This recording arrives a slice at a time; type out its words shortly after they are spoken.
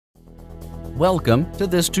Welcome to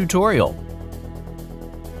this tutorial.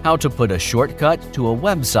 How to put a shortcut to a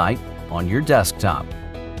website on your desktop.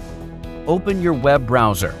 Open your web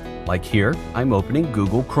browser. Like here, I'm opening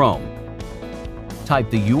Google Chrome.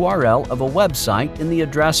 Type the URL of a website in the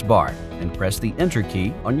address bar and press the Enter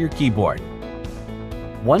key on your keyboard.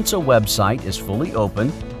 Once a website is fully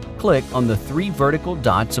open, click on the three vertical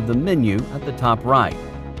dots of the menu at the top right.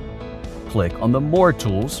 Click on the More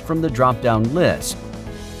tools from the drop-down list.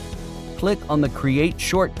 Click on the Create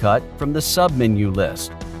shortcut from the submenu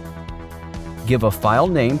list. Give a file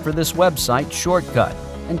name for this website shortcut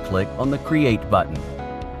and click on the Create button.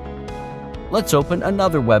 Let's open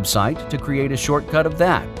another website to create a shortcut of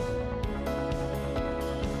that.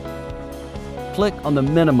 Click on the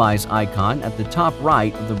Minimize icon at the top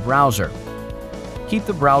right of the browser. Keep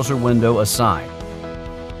the browser window aside.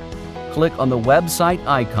 Click on the website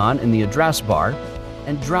icon in the address bar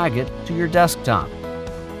and drag it to your desktop.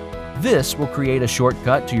 This will create a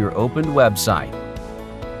shortcut to your opened website.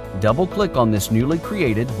 Double-click on this newly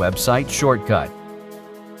created website shortcut.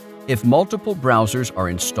 If multiple browsers are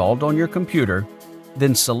installed on your computer,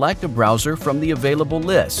 then select a browser from the available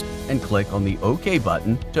list and click on the OK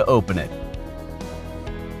button to open it.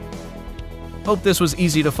 Hope this was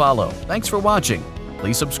easy to follow. Thanks for watching.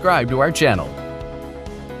 Please subscribe to our channel.